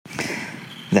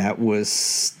That was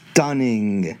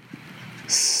stunning.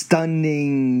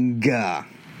 Stunning.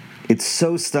 It's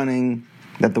so stunning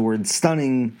that the word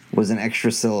stunning was an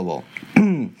extra syllable.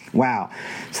 Wow.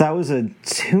 So that was a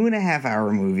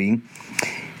 2.5-hour movie.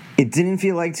 It didn't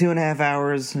feel like 2.5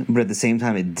 hours, but at the same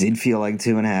time, it did feel like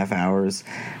 2.5 hours.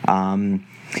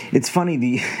 It's funny,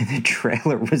 the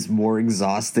trailer was more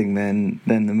exhausting than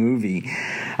the movie.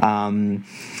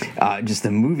 Just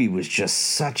the movie was just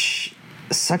such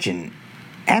an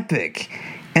epic,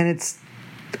 and it's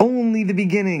only the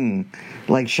beginning,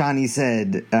 like Shani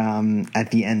said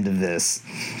at the end of this.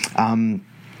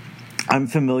 I'm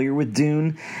familiar with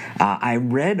Dune. I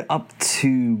read up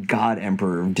to God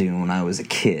Emperor of Dune when I was a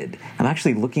kid. I'm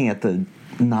actually looking at the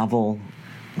novel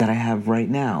that I have right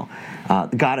now,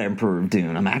 The God Emperor of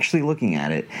Dune. I'm actually looking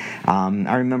at it.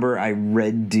 I remember I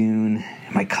read Dune.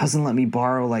 My cousin let me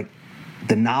borrow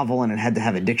the novel, and it had to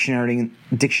have a dictionary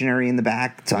in the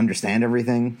back to understand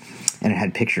everything, and it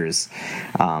had pictures.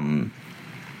 And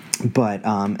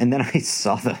then I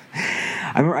saw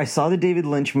the David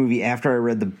Lynch movie after I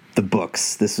read the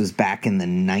books. This was back in the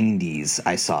 90s.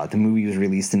 I saw it. The movie was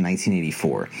released in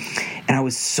 1984. And I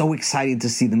was so excited to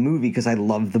see the movie because I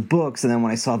loved the books. And then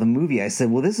when I saw the movie, I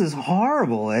said, well, this is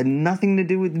horrible. It had nothing to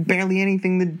do with, barely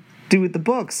anything to do with the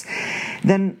books.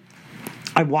 Then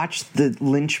I watched the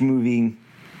Lynch movie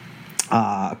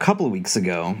a couple of weeks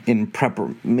ago,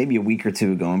 maybe a week or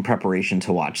two ago, in preparation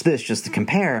to watch this, just to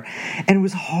compare, and it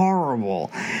was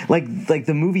horrible. Like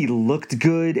the movie looked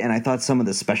good, and I thought some of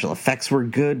the special effects were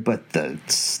good, but the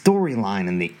storyline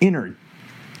and the inner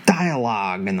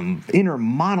dialogue and the inner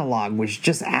monologue was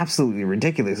just absolutely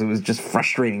ridiculous. It was just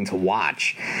frustrating to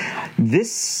watch.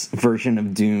 This version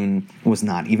of Dune was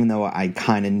not, even though I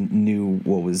kind of knew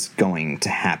what was going to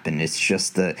happen. It's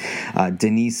just the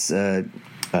Denis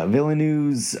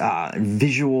Villeneuve's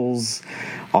visuals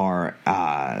are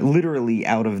literally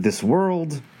out of this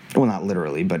world. Well, not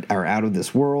literally, but are out of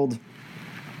this world.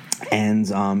 And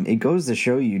it goes to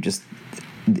show you just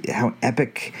how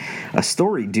epic a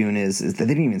story Dune is that they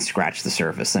didn't even scratch the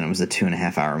surface, and it was a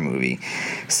 2.5-hour movie.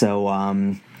 So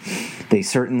he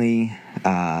certainly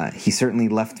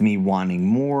left me wanting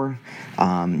more.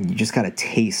 You just got a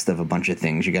taste of a bunch of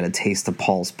things. You got a taste of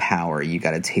Paul's power. You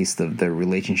got a taste of the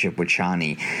relationship with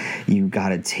Chani. You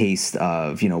got a taste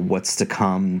of what's to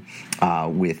come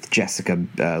with Jessica,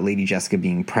 Lady Jessica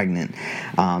being pregnant.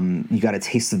 You got a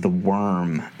taste of the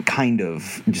worm, kind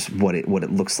of just what it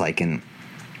looks like and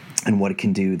what it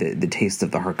can do, the taste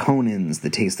of the Harkonnens, the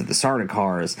taste of the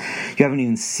Sardaukars. You haven't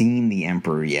even seen the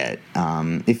Emperor yet,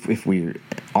 if we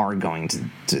are going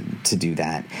to do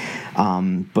that.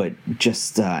 But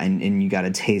just, and you got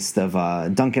a taste of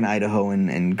Duncan Idaho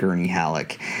and Gurney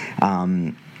Halleck.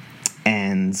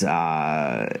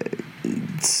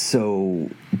 So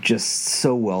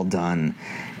well done.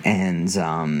 And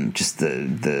just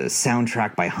the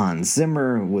soundtrack by Hans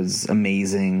Zimmer was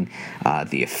amazing.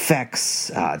 The effects,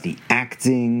 the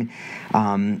acting,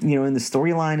 and the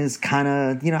storyline is kind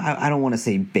of, I don't want to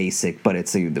say basic, but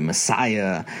it's the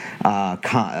Messiah,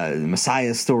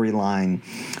 Messiah storyline,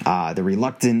 the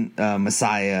reluctant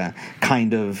Messiah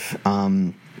kind of.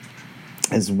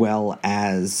 As well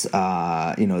as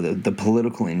the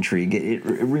political intrigue. It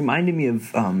reminded me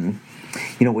of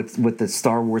what the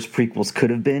Star Wars prequels could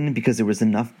have been, because there was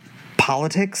enough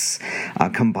politics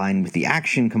combined with the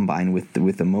action, combined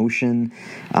with emotion,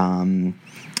 and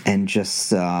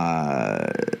just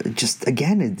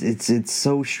again, it's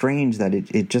so strange that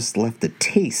it just left a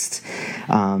taste,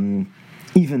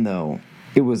 even though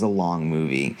it was a long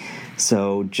movie.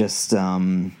 So just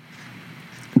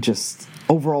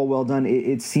overall well done.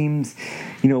 It seems,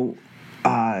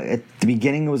 at the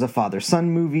beginning it was a father-son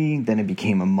movie, then it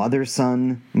became a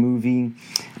mother-son movie,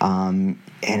 and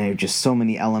it just so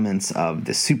many elements of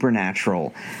the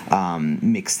supernatural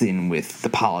mixed in with the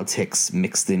politics,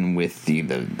 mixed in with the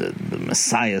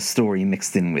Messiah story,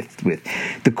 mixed in with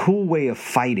the cool way of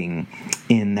fighting,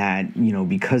 in that,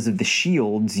 because of the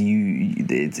shields,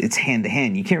 it's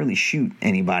hand-to-hand. You can't really shoot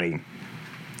anybody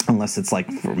unless it's like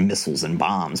for missiles and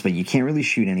bombs, but you can't really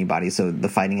shoot anybody, so the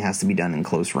fighting has to be done in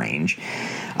close range,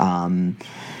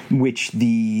 which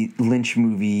the Lynch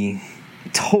movie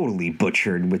totally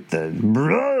butchered with the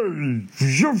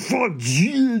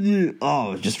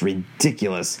just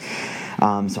ridiculous.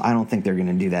 So I don't think they're going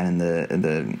to do that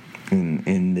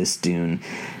in this Dune.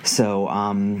 So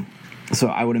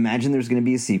I would imagine there's going to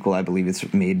be a sequel. I believe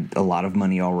it's made a lot of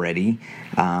money already.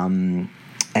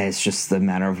 It's just a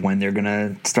matter of when they're going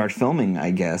to start filming,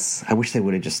 I guess. I wish they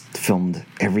would have just filmed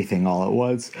everything all at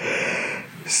once,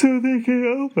 so they can,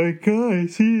 oh my God,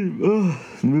 the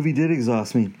movie did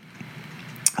exhaust me.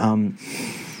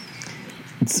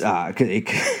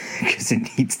 because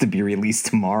it needs to be released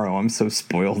tomorrow. I'm so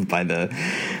spoiled by the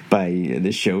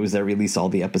shows that release all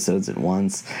the episodes at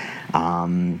once.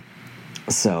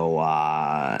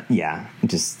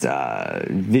 Just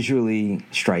visually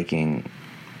striking.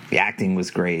 The acting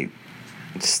was great.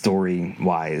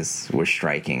 Story-wise was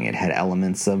striking. It had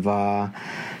elements of,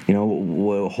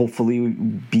 will hopefully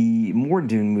be more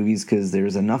Dune movies because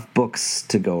there's enough books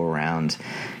to go around.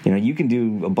 You can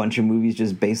do a bunch of movies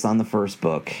just based on the first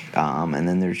book, and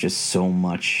then there's just so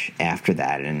much after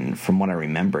that. And from what I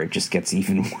remember, it just gets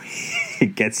even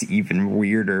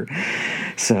weirder.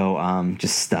 So,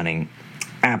 just stunning,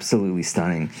 absolutely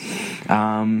stunning.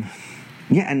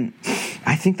 And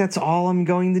I think that's all I'm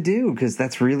going to do because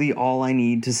that's really all I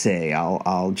need to say.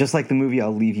 I'll just like the movie,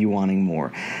 I'll leave you wanting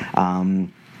more.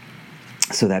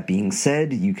 So that being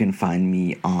said, you can find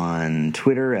me on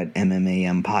Twitter at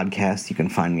MMAM Podcast. You can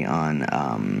find me on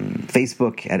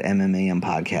Facebook at MMAM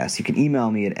Podcast. You can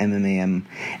email me at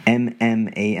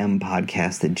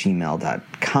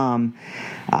MMAMpodcast@gmail.com.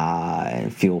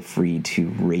 Feel free to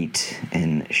rate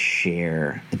and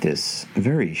share this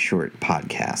very short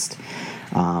podcast.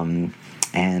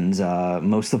 And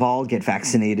most of all, get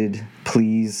vaccinated,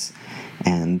 please,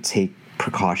 and take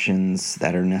precautions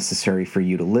that are necessary for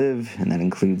you to live, and that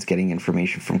includes getting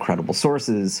information from credible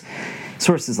sources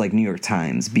like New York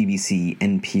Times, BBC,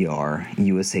 NPR,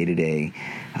 USA Today.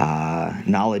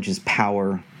 Knowledge is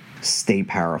power. Stay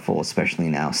powerful, especially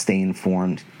now. Stay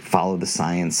informed. Follow the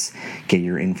science. Get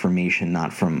your information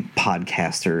not from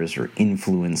podcasters or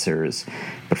influencers,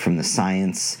 but from the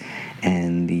science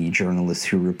and the journalists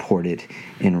who report it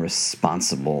in a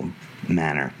responsible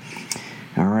manner.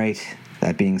 All right.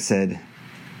 That being said,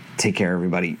 take care,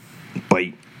 everybody.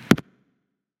 Bye.